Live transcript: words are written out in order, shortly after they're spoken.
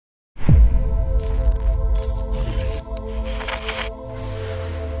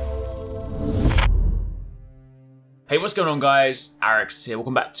Hey, what's going on guys? Arekkz here,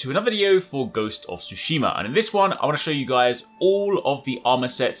 welcome back to another video for Ghost of Tsushima. And in this one, I want to show you guys all of the armor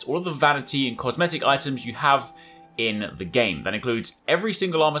sets, all of the vanity and cosmetic items you have in the game. That includes every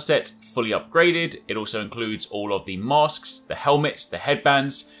single armor set fully upgraded. It also includes all of the masks, the helmets, the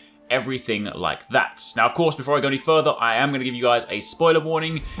headbands, everything like that. Now, of course, before I go any further, I am going to give you guys a spoiler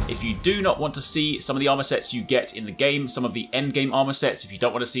warning. If you do not want to see some of the armor sets you get in the game, some of the end game armor sets, if you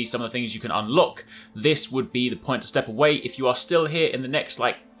don't want to see some of the things you can unlock, this would be the point to step away. If you are still here in the next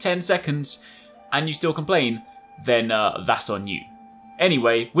like 10 seconds and you still complain, then that's on you.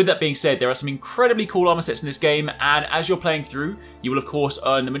 Anyway, with that being said, there are some incredibly cool armor sets in this game, and as you're playing through, you will of course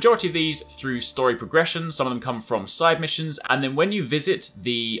earn the majority of these through story progression. Some of them come from side missions, and then when you visit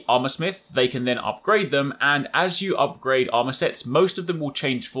the armor smith, they can then upgrade them, and as you upgrade armor sets, most of them will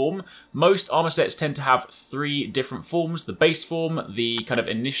change form. Most armor sets tend to have 3 different forms: the base form, the kind of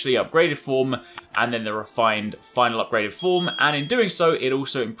initially upgraded form, and then the refined final upgraded form, and in doing so, it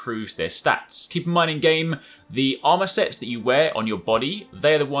also improves their stats. Keep in mind in game, the armor sets that you wear on your body,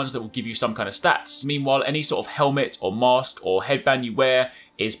 they are the ones that will give you some kind of stats. Meanwhile, any sort of helmet or mask or headband you wear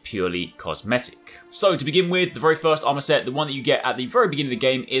is purely cosmetic. So to begin with, the very first armor set, the one that you get at the very beginning of the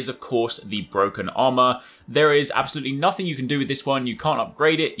game, is of course the broken armor. There is absolutely nothing you can do with this one. You can't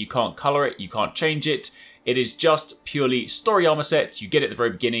upgrade it, you can't color it, you can't change it. It is just purely story armor set. You get it at the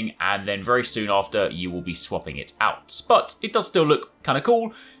very beginning, and then very soon after you will be swapping it out. But it does still look kind of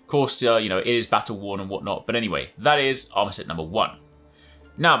cool. Of course, you know, it is battle worn and whatnot. But anyway, that is armor set number 1.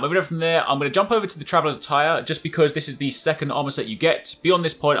 Now, moving on from there, I'm going to jump over to the Traveler's Attire, just because this is the second armor set you get. Beyond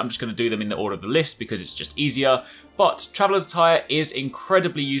this point, I'm just going to do them in the order of the list because it's just easier. But Traveler's Attire is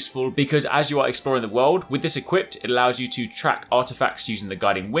incredibly useful because as you are exploring the world, with this equipped, it allows you to track artifacts using the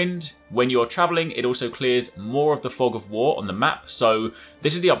Guiding Wind. When you're traveling, it also clears more of the Fog of War on the map. So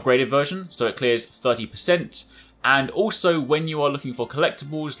this is the upgraded version, so it clears 30%. And also when you are looking for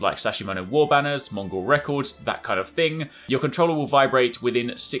collectibles like Sashimono War Banners, Mongol Records, that kind of thing, your controller will vibrate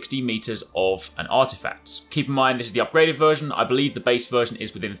within 60 meters of an artifact. Keep in mind this is the upgraded version. I believe the base version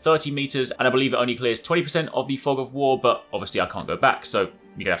is within 30 meters, and I believe it only clears 20% of the Fog of War, but obviously I can't go back, so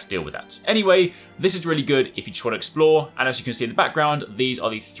you're gonna have to deal with that. Anyway, this is really good if you just want to explore, and as you can see in the background, these are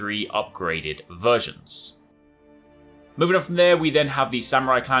the 3 upgraded versions. Moving on from there, we then have the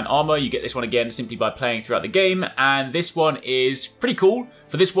Samurai Clan armor. You get this one again simply by playing throughout the game, and this one is pretty cool.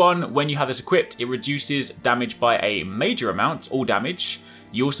 For this one, when you have this equipped, it reduces damage by a major amount, all damage.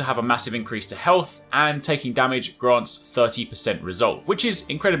 You also have a massive increase to health, and taking damage grants 30% resolve, which is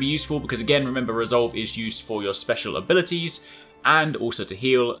incredibly useful because again, remember resolve is used for your special abilities and also to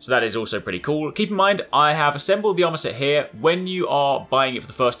heal, so that is also pretty cool. Keep in mind, I have assembled the armor set here. When you are buying it for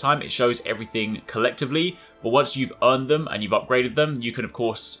the first time, it shows everything collectively, but once you've earned them and you've upgraded them, you can of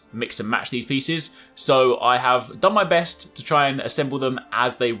course mix and match these pieces. So I have done my best to try and assemble them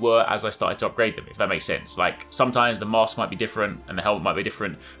as they were as I started to upgrade them, if that makes sense. Like sometimes the mask might be different and the helmet might be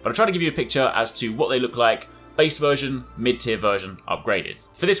different, but I'm trying to give you a picture as to what they look like. Base version, mid-tier version, upgraded.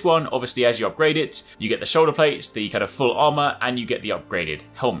 For this one, obviously as you upgrade it, you get the shoulder plates, the kind of full armor, and you get the upgraded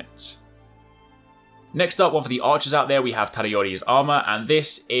helmet. Next up, one for the archers out there, we have Tadayori's armor, and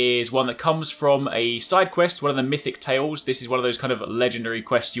this is one that comes from a side quest, one of the mythic tales. This is one of those kind of legendary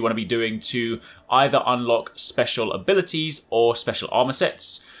quests you want to be doing to either unlock special abilities or special armor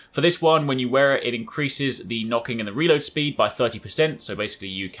sets. For this one, when you wear it, it increases the knocking and the reload speed by 30%, so basically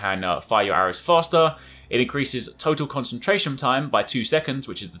you can fire your arrows faster. It increases total concentration time by 2 seconds,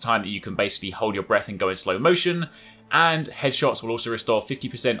 which is the time that you can basically hold your breath and go in slow motion. And headshots will also restore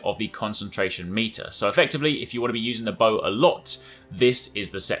 50% of the concentration meter. So effectively, if you want to be using the bow a lot, this is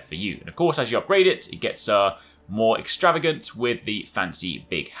the set for you. And of course, as you upgrade it, it gets more extravagant with the fancy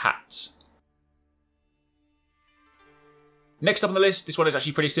big hat. Next up on the list, this one is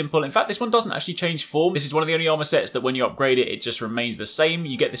actually pretty simple. In fact, this one doesn't actually change form. This is one of the only armor sets that when you upgrade it, it just remains the same.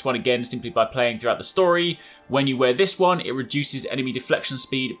 You get this one again simply by playing throughout the story. When you wear this one, it reduces enemy deflection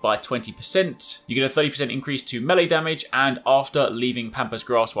speed by 20%. You get a 30% increase to melee damage, and after leaving Pampas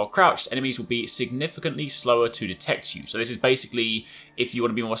Grass while crouched, enemies will be significantly slower to detect you. So this is basically, if you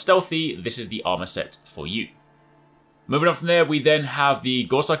want to be more stealthy, this is the armor set for you. Moving on from there, we then have the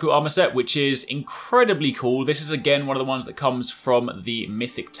Gosaku armor set, which is incredibly cool. This is again one of the ones that comes from the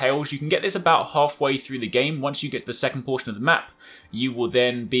Mythic Tales. You can get this about halfway through the game. Once you get to the second portion of the map, you will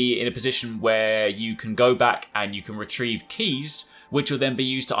then be in a position where you can go back and you can retrieve keys, which will then be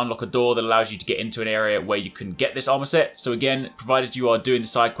used to unlock a door that allows you to get into an area where you can get this armor set. So again, provided you are doing the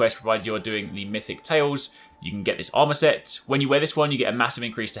side quest, provided you are doing the Mythic Tales, you can get this armor set. When you wear this one, you get a massive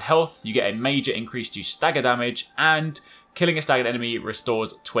increase to health, you get a major increase to stagger damage, and killing a staggered enemy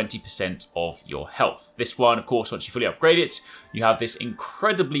restores 20% of your health. This one, of course, once you fully upgrade it, you have this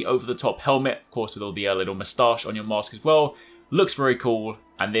incredibly over-the-top helmet, of course, with all the little moustache on your mask as well. Looks very cool.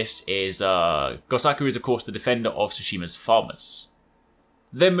 And this is, Gosaku is, of course, the defender of Tsushima's farmers.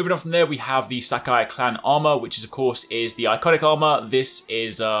 Then moving on from there, we have the Sakai clan armor, which is, of course, is the iconic armor. This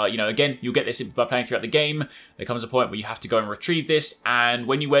is, again, you'll get this simply by playing throughout the game. There comes a point where you have to go and retrieve this, and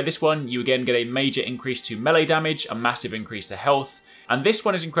when you wear this one, you again get a major increase to melee damage, a massive increase to health. And this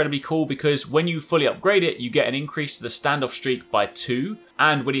one is incredibly cool because when you fully upgrade it, you get an increase to the standoff streak by 2,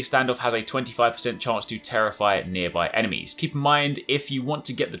 and when your standoff has a 25% chance to terrify nearby enemies. Keep in mind, if you want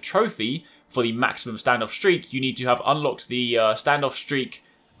to get the trophy for the maximum standoff streak, you need to have unlocked the standoff streak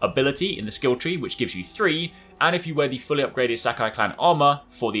ability in the skill tree, which gives you 3, and if you wear the fully upgraded Sakai clan armor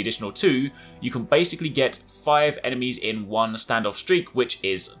for the additional 2, you can basically get 5 enemies in one standoff streak, which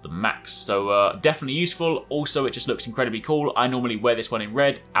is the max. So definitely useful. Also, it just looks incredibly cool. I normally wear this one in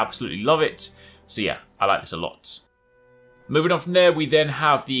red, absolutely love it. So yeah, I like this a lot. Moving on from there, we then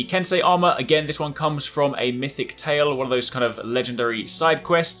have the Kensei armor. Again, this one comes from a mythic tale, one of those kind of legendary side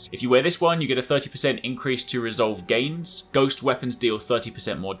quests. If you wear this one, you get a 30% increase to resolve gains. Ghost weapons deal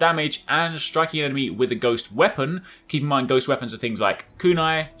 30% more damage, and striking an enemy with a ghost weapon. Keep in mind, ghost weapons are things like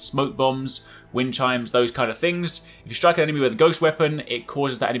kunai, smoke bombs, wind chimes, those kind of things. If you strike an enemy with a ghost weapon, it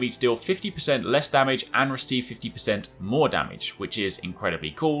causes that enemy to deal 50% less damage and receive 50% more damage, which is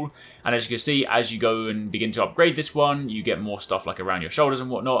incredibly cool. And as you can see, as you go and begin to upgrade this one, you get more stuff like around your shoulders and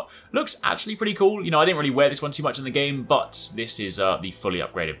whatnot. Looks actually pretty cool. You know, I didn't really wear this one too much in the game, but this is the fully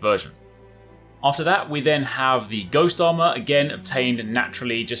upgraded version. After that, we then have the Ghost Armor, again obtained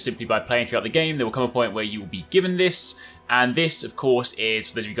naturally just simply by playing throughout the game. There will come a point where you will be given this, and this, of course, is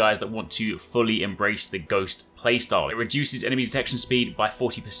for those of you guys that want to fully embrace the Ghost playstyle. It reduces enemy detection speed by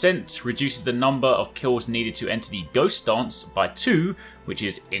 40%, reduces the number of kills needed to enter the Ghost stance by 2, which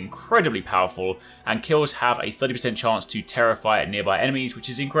is incredibly powerful, and kills have a 30% chance to terrify nearby enemies, which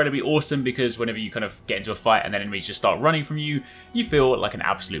is incredibly awesome because whenever you kind of get into a fight and then enemies just start running from you, you feel like an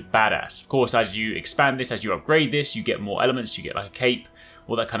absolute badass. Of course, as you expand this, as you upgrade this, you get more elements, you get like a cape,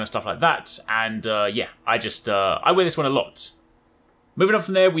 all that kind of stuff like that, and yeah, I wear this one a lot. Moving on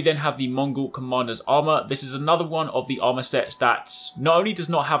from there, we then have the Mongol Commander's Armor. This is another one of the armor sets that not only does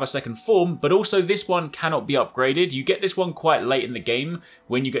not have a second form, but also this one cannot be upgraded. You get this one quite late in the game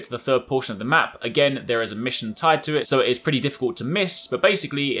when you get to the third portion of the map. Again, there is a mission tied to it, so it is pretty difficult to miss, but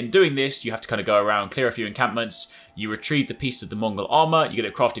basically in doing this, you have to kind of go around, clear a few encampments, you retrieve the piece of the Mongol armor, you get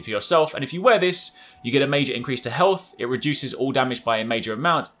it crafted for yourself, and if you wear this, you get a major increase to health, it reduces all damage by a major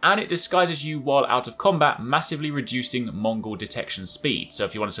amount, and it disguises you while out of combat, massively reducing Mongol detection speed. So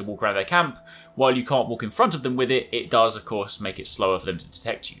if you wanted to walk around their camp, while you can't walk in front of them with it, it does, of course, make it slower for them to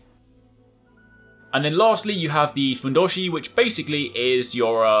detect you. And then lastly, you have the Fundoshi, which basically is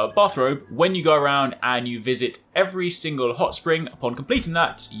your bathrobe. When you go around and you visit every single hot spring, upon completing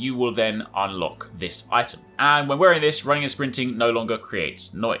that, you will then unlock this item. And when wearing this, running and sprinting no longer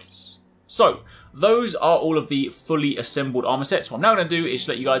creates noise. So, those are all of the fully assembled armor sets. What I'm now going to do is just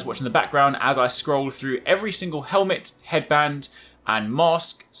let you guys watch in the background as I scroll through every single helmet, headband, and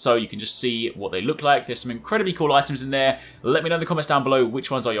mask, so you can just see what they look like. There's some incredibly cool items in there. Let me know in the comments down below which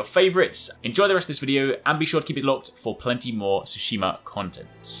ones are your favorites. Enjoy the rest of this video, and be sure to keep it locked for plenty more Tsushima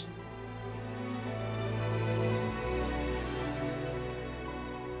content.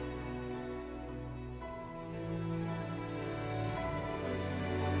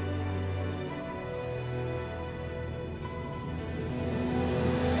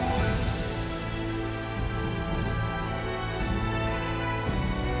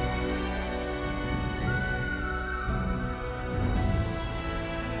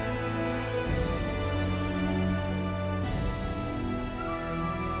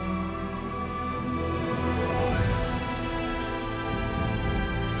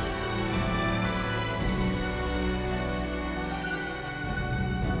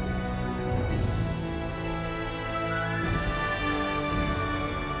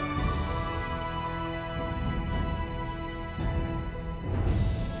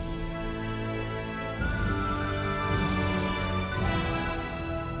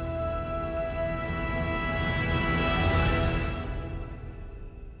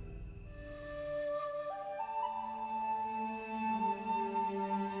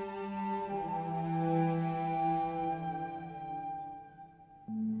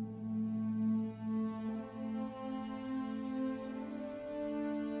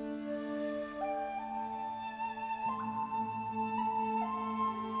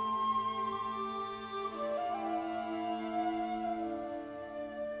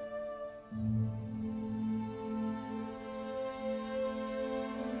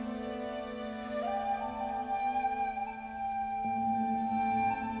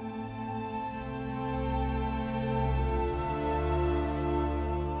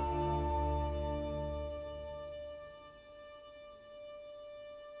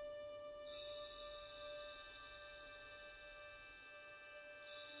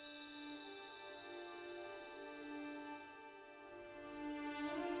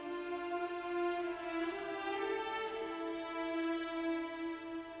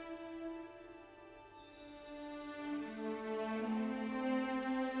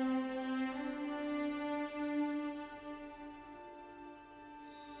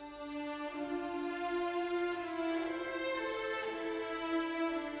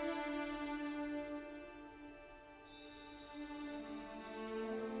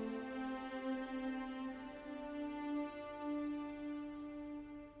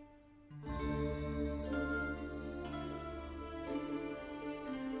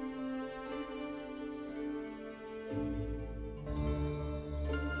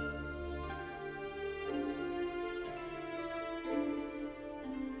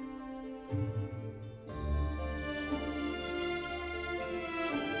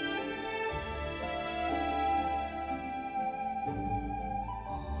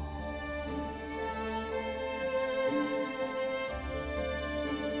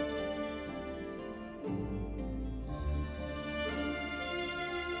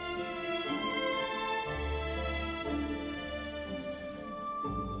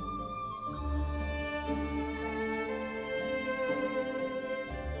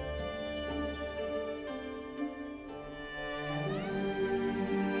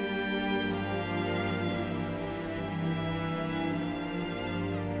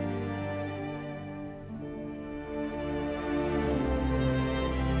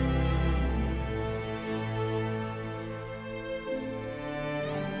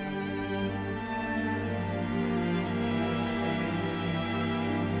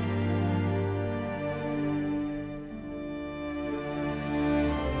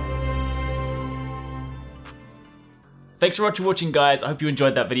 Thanks so much for watching, guys. I hope you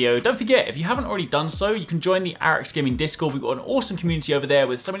enjoyed that video. Don't forget, if you haven't already done so, you can join the Arekkz Gaming Discord. We've got an awesome community over there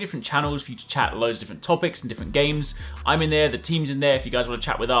with so many different channels for you to chat loads of different topics and different games. I'm in there, the team's in there. If you guys want to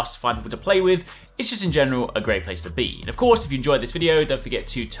chat with us, find people to play with, it's just in general a great place to be. And of course, if you enjoyed this video, don't forget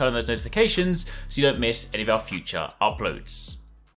to turn on those notifications so you don't miss any of our future uploads.